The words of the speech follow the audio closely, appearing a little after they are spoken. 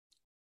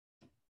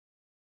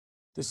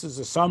This is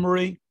a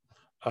summary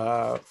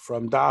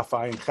from Daf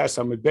Ayin Ches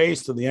Amud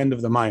Beis to the end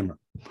of the Maimer.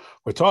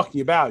 We're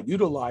talking about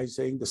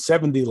utilizing the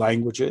 70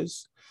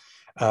 languages.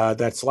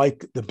 That's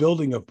like the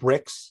building of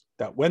bricks,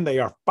 that when they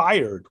are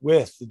fired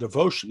with the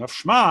devotion of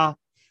Shema,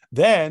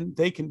 then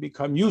they can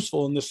become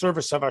useful in the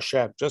service of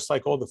Hashem, just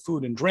like all the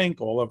food and drink,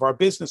 all of our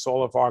business,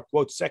 all of our,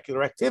 quote,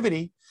 secular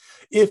activity.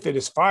 If it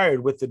is fired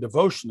with the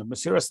devotion of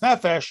Mesiras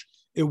Nefesh,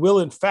 it will,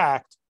 in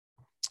fact,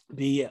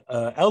 be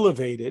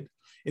elevated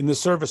in the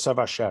service of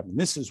Hashem. And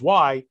this is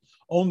why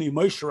only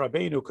Moshe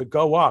Rabbeinu could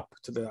go up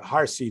to the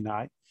Har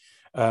Sinai,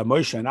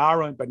 Moshe and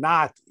Aaron, but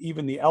not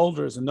even the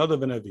elders and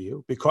Nadav and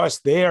Avihu, because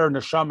their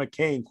neshama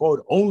came,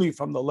 quote, only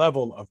from the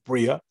level of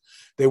Bria.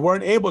 They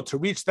weren't able to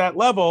reach that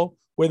level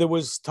where there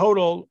was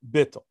total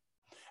bittul.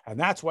 And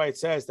that's why it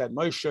says that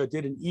Moshe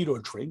didn't eat or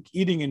drink.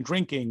 Eating and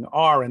drinking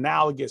are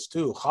analogous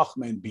to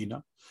Chachma and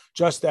Bina.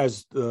 Just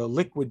as the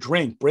liquid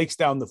drink breaks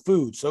down the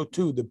food, so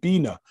too the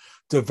Bina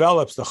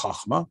develops the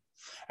Chachma.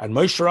 And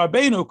Moshe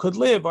Rabbeinu could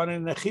live on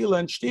an echila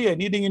and shtia,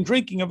 an eating and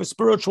drinking of a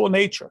spiritual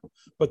nature.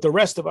 But the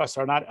rest of us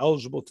are not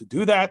eligible to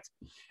do that.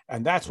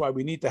 And that's why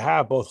we need to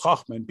have both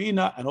Chachma and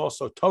Bina and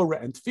also Torah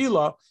and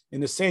Tefillah in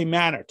the same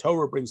manner.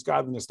 Torah brings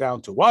godliness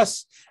down to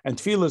us, and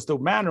Tefillah is the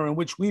manner in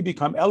which we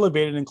become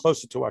elevated and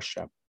closer to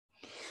Hashem.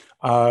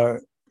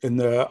 On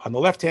the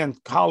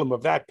left-hand column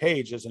of that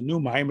page is a new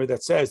maimer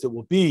that says there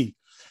will be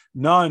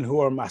none who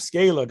are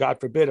maskela, God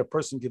forbid, a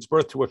person gives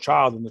birth to a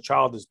child and the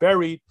child is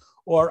buried,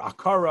 or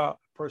akara,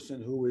 a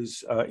person who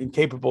is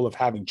incapable of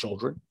having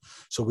children.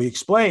 So we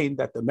explained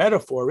that the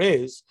metaphor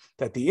is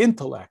that the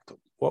intellect,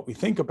 what we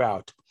think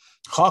about,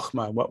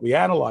 chachma, and what we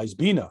analyze,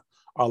 bina,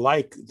 are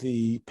like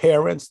the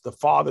parents, the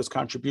father's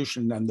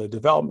contribution and the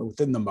development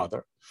within the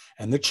mother.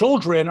 And the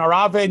children are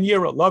ava and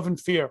yira, love and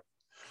fear.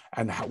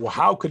 And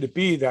how could it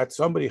be that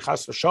somebody,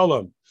 chas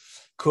v'shalom,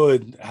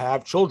 could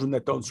have children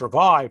that don't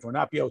survive or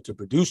not be able to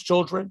produce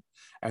children?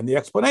 And the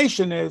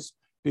explanation is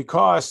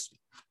because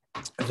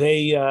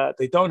they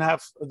don't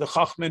have the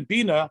Chachma and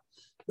Bina,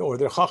 or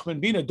their Chachma and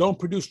Bina don't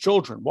produce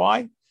children.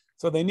 Why?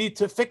 So they need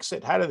to fix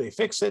it. How do they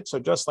fix it? So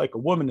just like a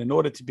woman, in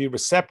order to be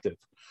receptive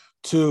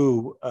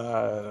to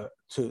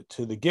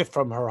the gift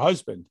from her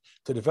husband,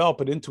 to develop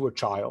it into a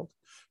child,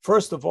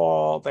 first of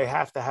all, they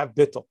have to have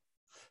bittul.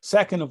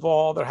 Second of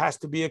all, there has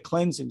to be a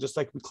cleansing, just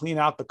like we clean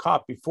out the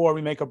cup before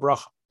we make a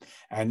bracha.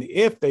 And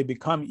if they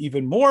become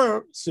even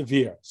more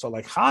severe, so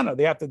like Chana,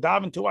 they have to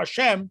daven to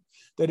Hashem.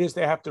 That is,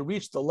 they have to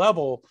reach the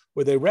level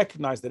where they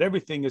recognize that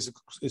everything is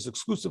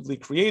exclusively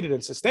created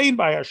and sustained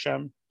by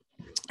Hashem.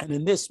 And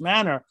in this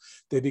manner,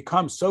 they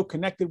become so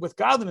connected with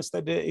godliness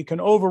that it can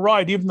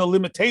override even the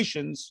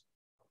limitations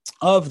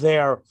of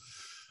their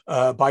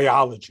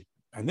biology.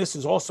 And this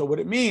is also what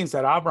it means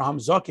that Abraham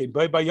Zaken,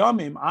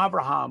 Bayamim,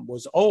 Abraham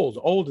was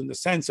old in the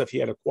sense of he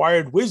had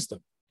acquired wisdom.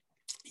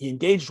 He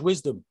engaged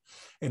wisdom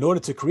in order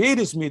to create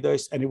his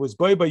midas, and it was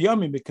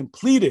Bayamim, it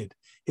completed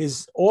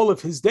all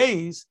of his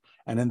days.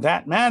 And in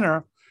that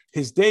manner,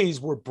 his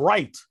days were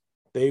bright.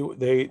 They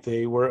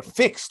were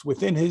fixed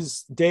within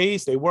his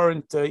days. They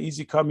weren't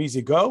easy come,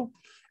 easy go.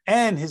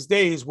 And his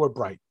days were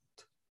bright.